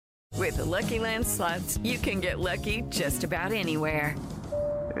With the Lucky Land Slots, you can get lucky just about anywhere.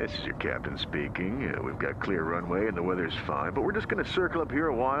 This is your captain speaking. We've got clear runway and the weather's fine, but we're just going to circle up here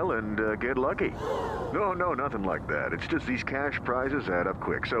a while and get lucky. No, nothing like that. It's just these cash prizes add up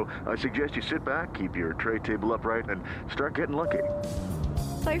quick. So I suggest you sit back, keep your tray table upright, and start getting lucky.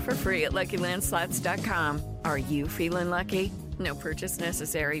 Play for free at LuckyLandSlots.com. Are you feeling lucky? No purchase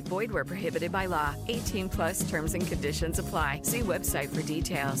necessary. Void where prohibited by law. 18 plus terms and conditions apply. See website for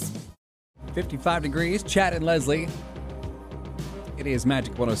details. 55 degrees. Chad and Leslie. It is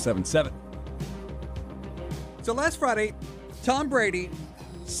Magic 107.7. So last Friday, Tom Brady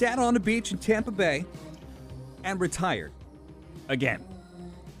sat on a beach in Tampa Bay and retired again.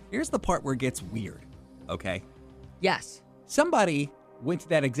 Here's the part where it gets weird, okay? Yes. Somebody went to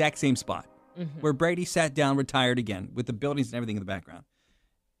that exact same spot where Brady sat down, retired again, with the buildings and everything in the background,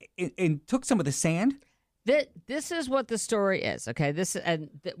 and took some of the sand. This is what the story is, okay?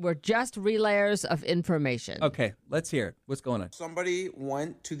 We're just relayers of information. Okay, let's hear it. What's going on? Somebody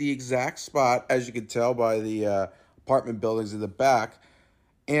went to the exact spot, as you can tell by the apartment buildings in the back,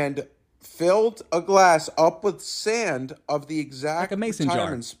 and filled a glass up with sand of the exact like a mason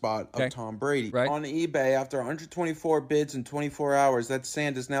retirement jar. spot of Tom Brady. Right. On eBay, after 124 bids in 24 hours, that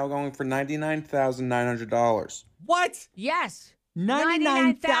sand is now going for $99,900. What? Yes.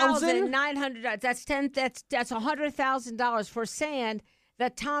 $99,900? $99,900. That's $100,000 for sand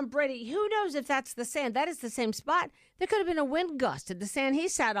that Tom Brady. Who knows if that's the sand? That is the same spot. There could have been a wind gust, and the sand he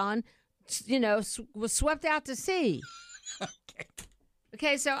sat on, was swept out to sea.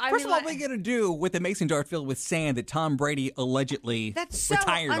 Okay, so First of all, what are you going to do with a mason jar filled with sand that Tom Brady allegedly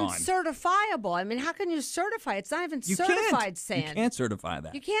retired on? That's so uncertifiable. I mean, how can you certify it? It's not even certified sand. You can't certify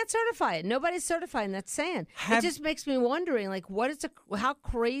that. You can't certify it. Nobody's certifying that sand. It just makes me wondering, like, how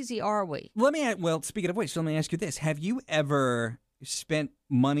crazy are we? Speaking of which, let me ask you this. Have you ever spent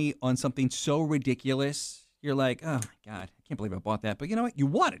money on something so ridiculous, you're like, oh, my God, I can't believe I bought that. But you know what? You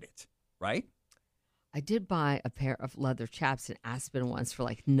wanted it, right? I did buy a pair of leather chaps in Aspen once for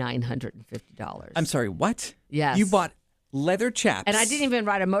like $950. I'm sorry, what? Yes. You bought leather chaps. And I didn't even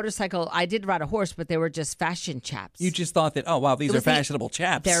ride a motorcycle. I did ride a horse, but they were just fashion chaps. You just thought that, oh, wow, these are fashionable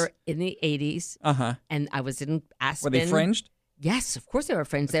chaps. They're in the 80s. Uh-huh. And I was in Aspen. Were they fringed? Yes, of course they were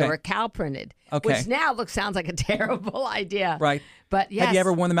fringed. Okay. They were cow printed. Okay. Which now sounds like a terrible idea. Right. But yes. Have you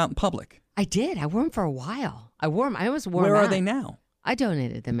ever worn them out in public? I did. I wore them for a while. I almost wore them Where out. are they now? I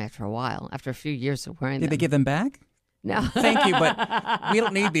donated them after a while, after a few years of wearing them. Did they give them back? No. Thank you, but we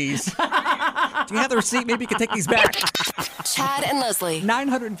don't need these. Do you have the receipt? Maybe you can take these back. Chad and Leslie.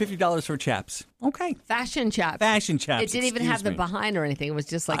 $950 for chaps. Okay. Fashion chaps. Fashion chaps. It didn't even have the me. behind or anything. It was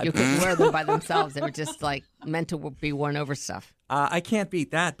just like you couldn't wear them by themselves. They were just like meant to be worn over stuff. I can't beat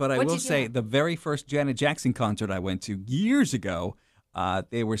that, but I What'd will you say get? the very first Janet Jackson concert I went to years ago,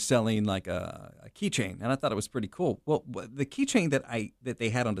 they were selling like a keychain, and I thought it was pretty cool. Well, the keychain that they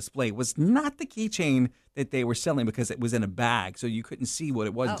had on display was not the keychain that they were selling because it was in a bag, so you couldn't see what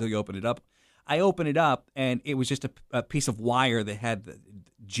it was until you opened it up. I opened it up, and it was just a piece of wire that had the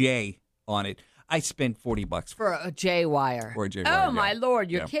J on it. I spent $40 For a J wire. For a J wire, Oh, my yeah. Lord.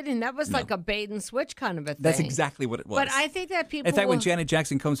 You're Yeah. kidding. That was No. like a bait and switch kind of a thing. That's exactly what it was. But I think that people in fact, when will- Janet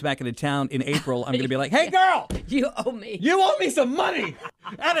Jackson comes back into town in April, I'm going to be like, hey, girl! You owe me. You owe me some money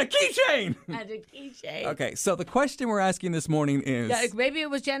and a keychain. And a keychain. Okay, so the question we're asking this morning is... Yeah, maybe it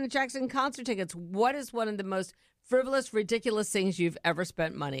was Janet Jackson concert tickets. What is one of the most frivolous, ridiculous things you've ever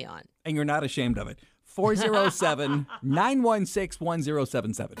spent money on? And you're not ashamed of it.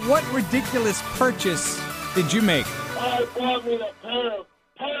 407-916-1077. What ridiculous purchase did you make? I bought me a pair of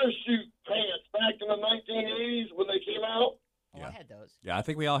parachute pants back in the 1980s when they came out. Oh, I had those. Yeah, I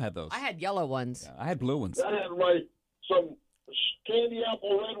think we all had those. I had yellow ones. I had blue ones. I had like some candy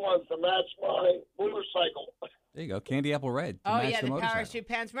apple red ones to match my motorcycle. There you go, candy apple red. To Oh, match yeah, the motorcycle. parachute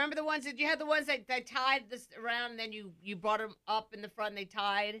pants. Remember the ones that you had the ones that they tied this around and then you brought them up in the front and they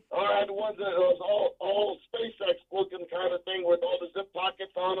tied? I had the ones that was all SpaceX looking kind of thing with all the zip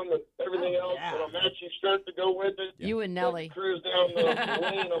pockets on them and everything else, yeah. and a matching shirt to go with it. Yeah. You and Nelly. Cruise down the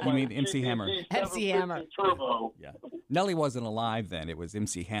lane on You my mean MC Hammer. MC Hammer. Turbo. Yeah. Nelly wasn't alive then. It was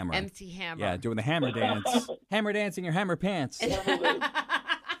MC Hammer. MC Hammer. Yeah, doing the hammer dance. Hammer dance in your hammer pants. Can't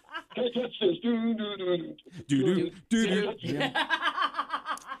touch this. Do-do-do-do. Do-do, do-do. Yeah.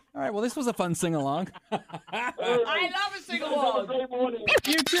 All right, well, this was a fun sing-along. I love a Have a sing-along. great morning.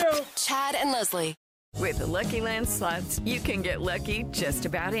 You too. Chad and Leslie. With the Lucky Land Slots, you can get lucky just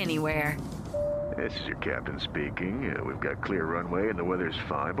about anywhere. This is your captain speaking. We've got clear runway and the weather's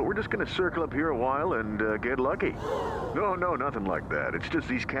fine, but we're just going to circle up here a while and get lucky. No, nothing like that. It's just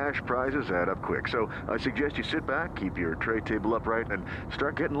these cash prizes add up quick. So I suggest you sit back, keep your tray table upright, and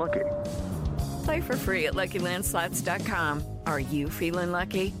start getting lucky. Play for free at LuckyLandSlots.com. Are you feeling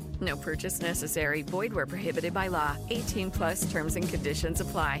lucky? No purchase necessary. Void where prohibited by law. 18 plus terms and conditions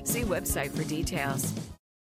apply. See website for details.